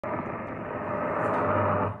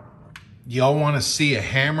Y'all want to see a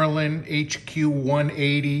Hammarlund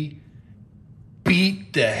HQ180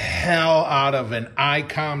 beat the hell out of an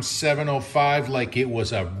Icom 705 like it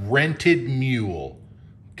was a rented mule,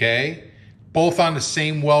 okay? Both on the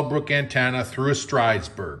same Wellbrook antenna through a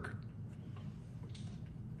Stridesburg.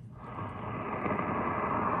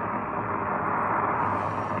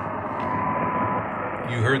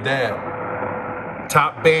 You heard that.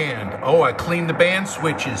 Top band. Oh, I cleaned the band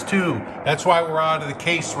switches too. That's why we're out of the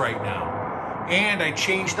case right now. And I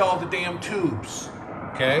changed all the damn tubes,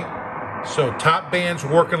 okay? So top band's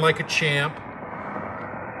working like a champ.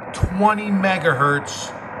 20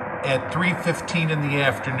 megahertz at 3:15 in the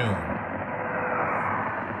afternoon.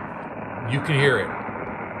 You can hear it.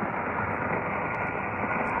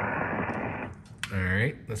 All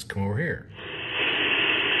right, let's come over here.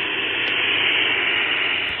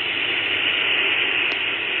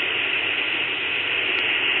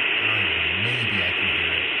 Maybe I can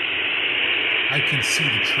hear it. I can see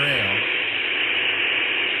the trail.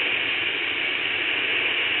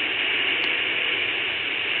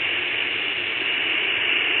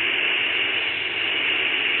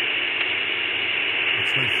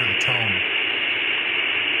 Let's wait for the tone.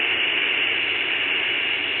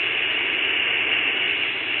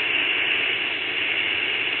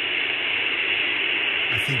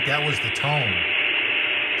 I think that was the tone.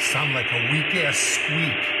 Sound like a weak-ass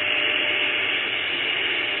squeak.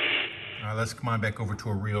 All right, let's come on back over to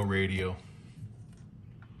a real radio.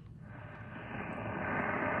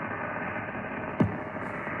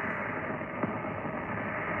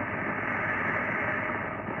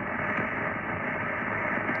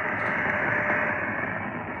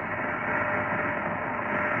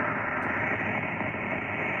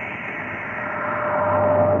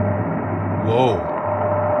 Whoa.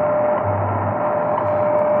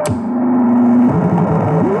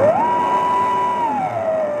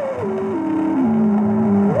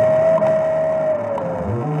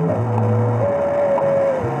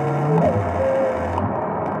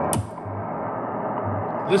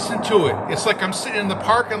 Listen to it. It's like I'm sitting in the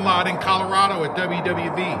parking lot in Colorado at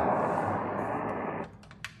WWV.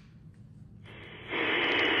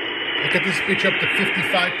 I got this bitch up to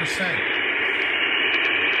 55%.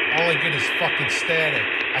 All I get is fucking static.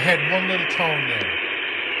 I had one little tone there.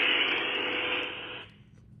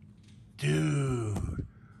 Dude,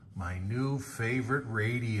 my new favorite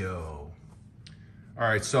radio. All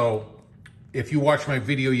right, so if you watched my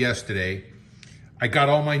video yesterday, I got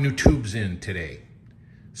all my new tubes in today.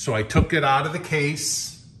 So I took it out of the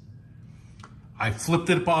case, I flipped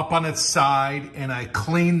it up on its side, and I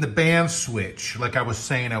cleaned the band switch like I was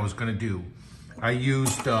saying I was gonna do. I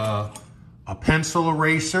used a pencil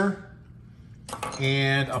eraser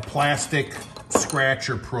and a plastic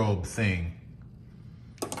scratcher probe thing.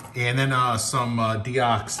 And then some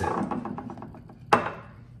deoxit.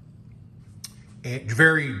 And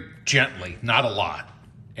very gently, not a lot.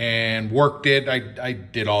 And worked it. I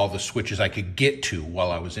did all the switches I could get to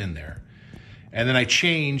while I was in there. And then I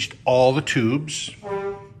changed all the tubes.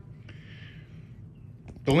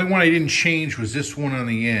 The only one I didn't change was this one on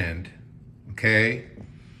the end, okay?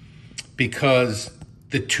 Because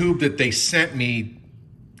the tube that they sent me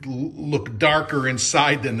looked darker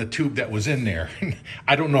inside than the tube that was in there.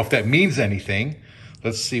 I don't know if that means anything.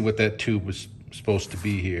 Let's see what that tube was supposed to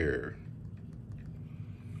be here.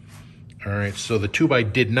 All right, so the tube I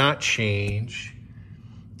did not change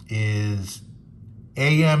is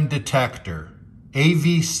AM detector,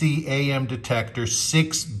 AVC AM detector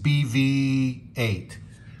 6BV8,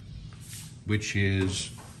 which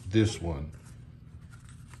is this one,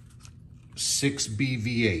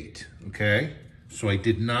 6BV8, okay? So I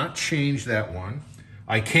did not change that one.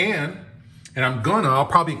 I can, and I'll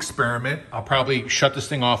probably experiment. I'll probably shut this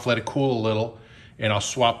thing off, let it cool a little, and I'll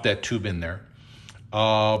swap that tube in there.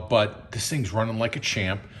 But this thing's running like a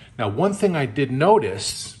champ. Now, one thing I did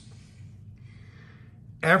notice,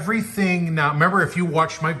 everything now, remember if you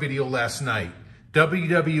watched my video last night,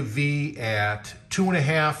 WWV at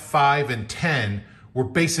 2.5, 5, and 10 were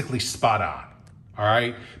basically spot on, all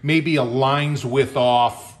right? Maybe a line's width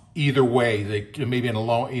off either way, maybe in a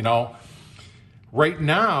low, you know. Right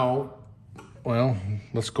now, well,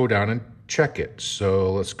 let's go down and check it.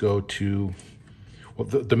 So let's go to... Well,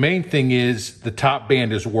 the main thing is the top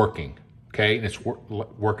band is working, okay? And it's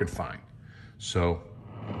working fine. So,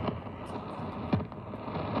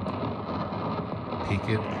 peek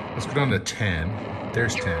it. Let's go down to 10.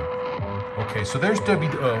 There's 10. Okay, so there's let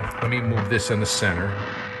me move this in the center.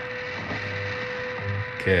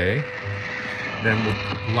 Okay. Then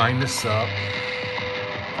we'll line this up.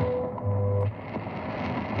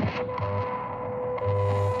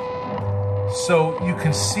 So you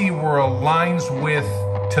can see we're a line's width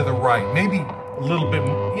to the right. Maybe a little bit,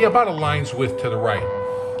 yeah, about a line's width to the right.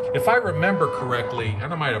 If I remember correctly,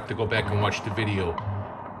 and I might have to go back and watch the video,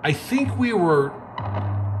 I think we were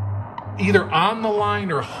either on the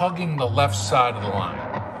line or hugging the left side of the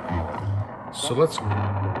line. So let's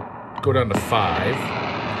go down to 5.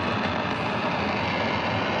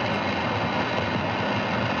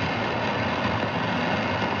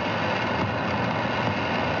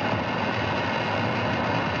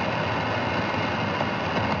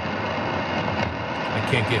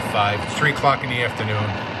 Can't get 5. It's 3 o'clock in the afternoon.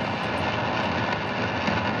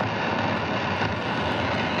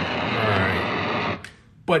 All right.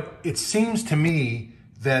 But it seems to me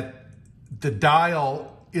that the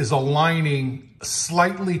dial is aligning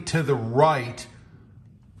slightly to the right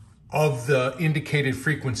of the indicated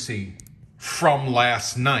frequency from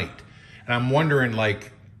last night. And I'm wondering,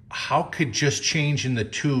 like, how could just changing the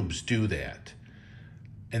tubes do that?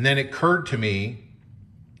 And then it occurred to me,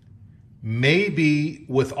 maybe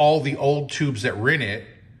with all the old tubes that were in it,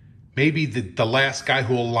 maybe the last guy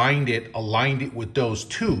who aligned it with those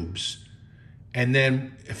tubes. And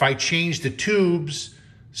then if I change the tubes,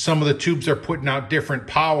 some of the tubes are putting out different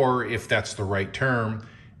power, if that's the right term,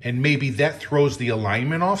 and maybe that throws the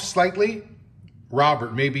alignment off slightly.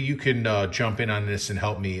 Robert, maybe you can jump in on this and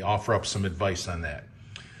help me offer up some advice on that.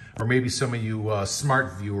 Or maybe some of you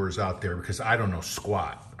smart viewers out there, because I don't know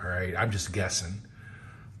squat, all right? I'm just guessing.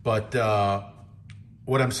 But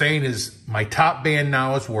what I'm saying is my top band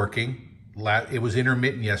now is working. It was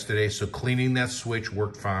intermittent yesterday, so cleaning that switch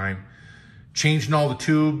worked fine. Changing all the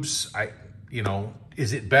tubes,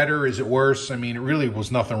 is it better? Is it worse? I mean, it really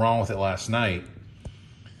was nothing wrong with it last night.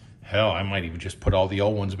 Hell, I might even just put all the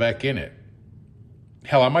old ones back in it.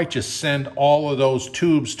 Hell, I might just send all of those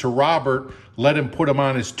tubes to Robert, let him put them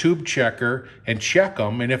on his tube checker and check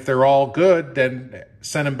them. And if they're all good, then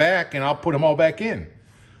send them back and I'll put them all back in.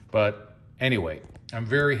 But anyway, I'm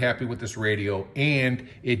very happy with this radio, and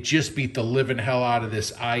it just beat the living hell out of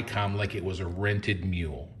this Icom like it was a rented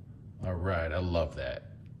mule. All right, I love that.